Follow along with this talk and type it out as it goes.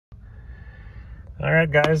All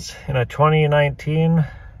right, guys, in a 2019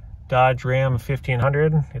 Dodge Ram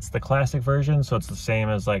 1500, it's the classic version, so it's the same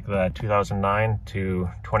as like the 2009 to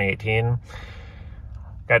 2018.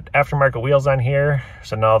 Got aftermarket wheels on here,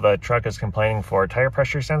 so now the truck is complaining for tire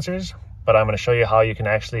pressure sensors, but I'm going to show you how you can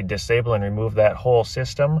actually disable and remove that whole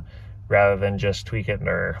system rather than just tweak it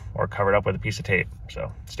or cover it up with a piece of tape,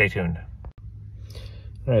 so stay tuned.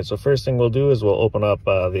 All right, so first thing we'll do is we'll open up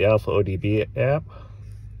the Alpha ODB app.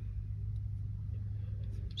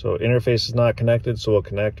 So interface is not connected, so we'll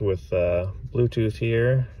connect with Bluetooth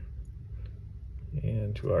here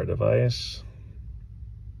and to our device.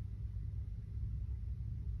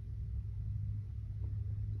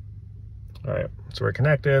 All right, so we're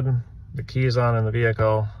connected, the key is on in the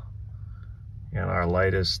vehicle, and our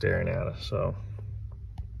light is staring at us, so.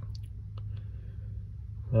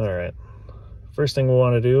 All right, first thing we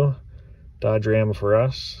want to do, Dodge Ram for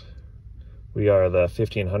us, we are the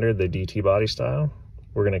 1500, the DT body style.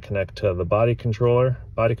 We're going to connect to the body controller,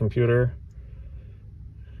 body computer.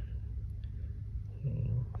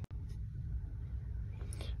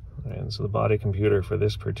 And so the body computer for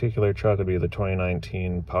this particular truck would be the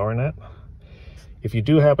 2019 PowerNet. If you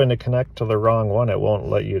do happen to connect to the wrong one, it won't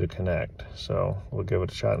let you to connect. So we'll give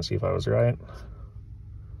it a shot and see if I was right.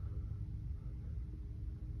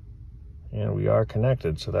 And we are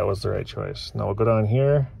connected, so that was the right choice. Now we'll go down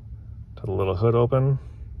here to the little hood open.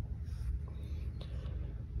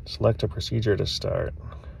 Select a procedure to start.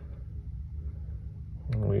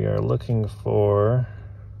 And we are looking for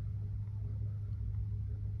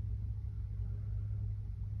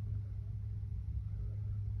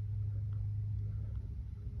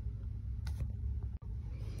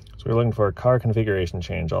a car configuration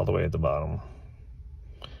change all the way at the bottom.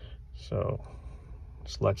 So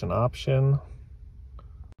select an option.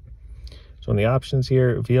 So in the options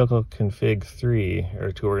here, vehicle config 3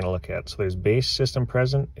 are two we're going to look at. So there's base, system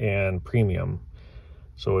present, and premium.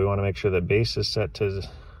 So we want to make sure that base is set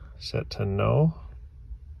to no.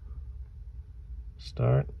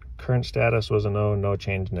 Start. Current status was a no, no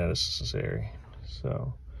change necessary.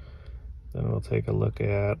 So then we'll take a look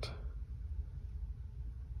at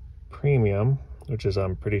premium, which is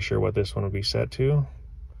I'm pretty sure what this one will be set to.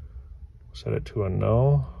 Set it to a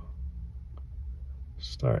no.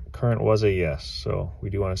 Start. Current was a yes, so we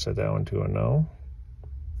do want to set that one to a no.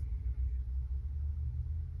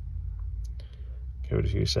 Give it a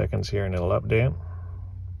few seconds here and it'll update.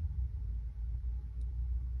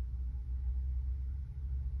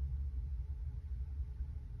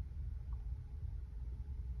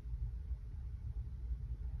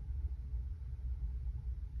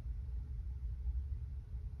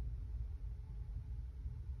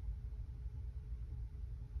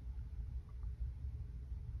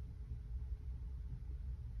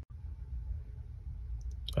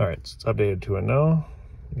 All right, so it's updated to a no,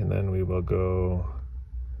 and then we will go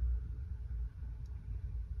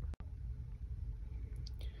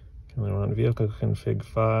and we want vehicle config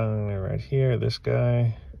file right here, this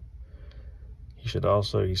guy. He's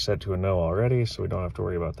set to a no already, so we don't have to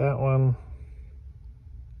worry about that one.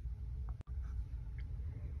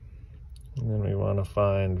 And then we want to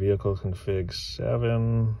find vehicle config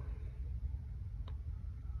 7.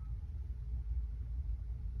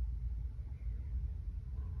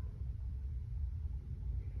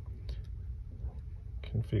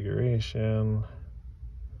 Configuration,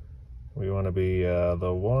 we want to be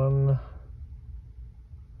the 1.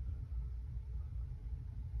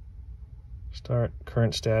 Start.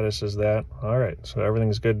 Current status is that. All right, so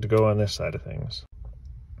everything's good to go on this side of things.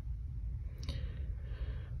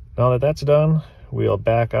 Now that that's done, we'll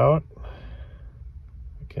back out.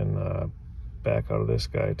 We can back out of this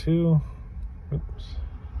guy too. Oops.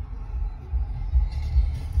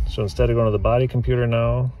 So instead of going to the body computer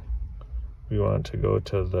now, we want to go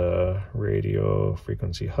to the radio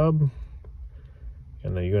frequency hub,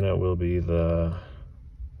 and the unit will be the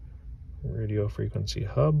radio frequency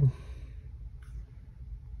hub.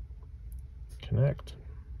 Connect.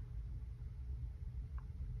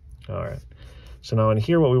 All right. So now in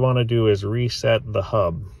here, what we want to do is reset the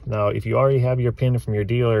hub. Now, if you already have your pin from your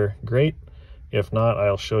dealer, great. If not,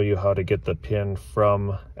 I'll show you how to get the pin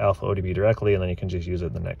from Alpha ODB directly, and then you can just use it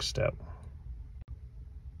in the next step.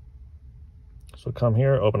 So come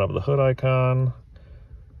here, open up the hood icon,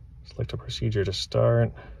 select a procedure to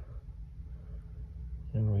start,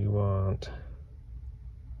 and we want,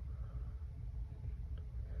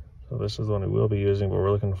 so this is the one we will be using, but we're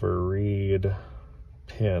looking for read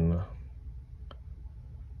pin.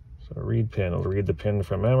 So read pin, it'll read the pin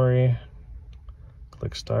from memory,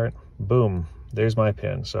 click start, boom, there's my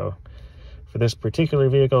pin. So for this particular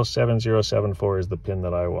vehicle, 7074 is the pin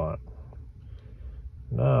that I want.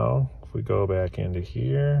 Now, if we go back into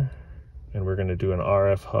here, and we're going to do an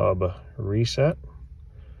RF hub reset,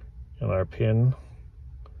 and our pin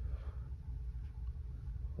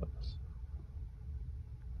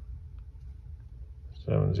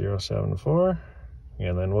 7074,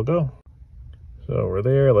 and then we'll go. So we're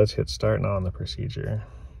there. Let's hit start now on the procedure.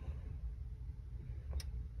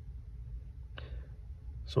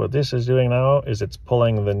 So what this is doing now is it's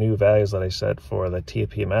pulling the new values that I set for the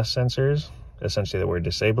TPMS sensors, essentially that we're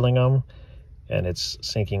disabling them, and it's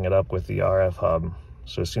syncing it up with the RF hub.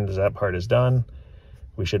 So as soon as that part is done,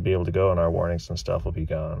 we should be able to go and our warnings and stuff will be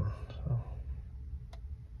gone.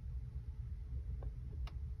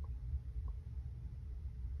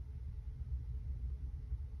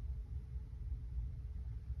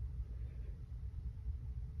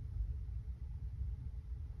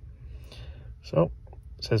 So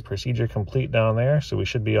it says procedure complete down there, so we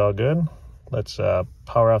should be all good. Let's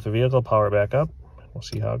power off the vehicle, power it back up. We'll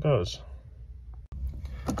see how it goes.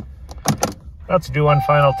 Let's do one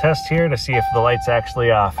final test here to see if the light's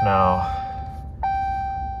actually off now.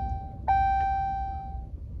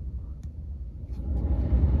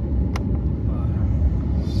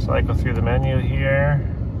 Cycle through the menu here.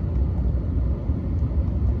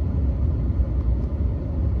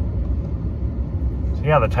 So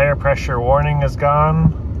yeah, the tire pressure warning is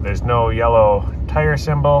gone. There's no yellow tire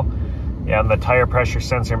symbol. And the tire pressure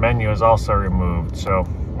sensor menu is also removed. So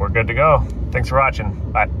we're good to go. Thanks for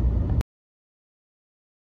watching. Bye.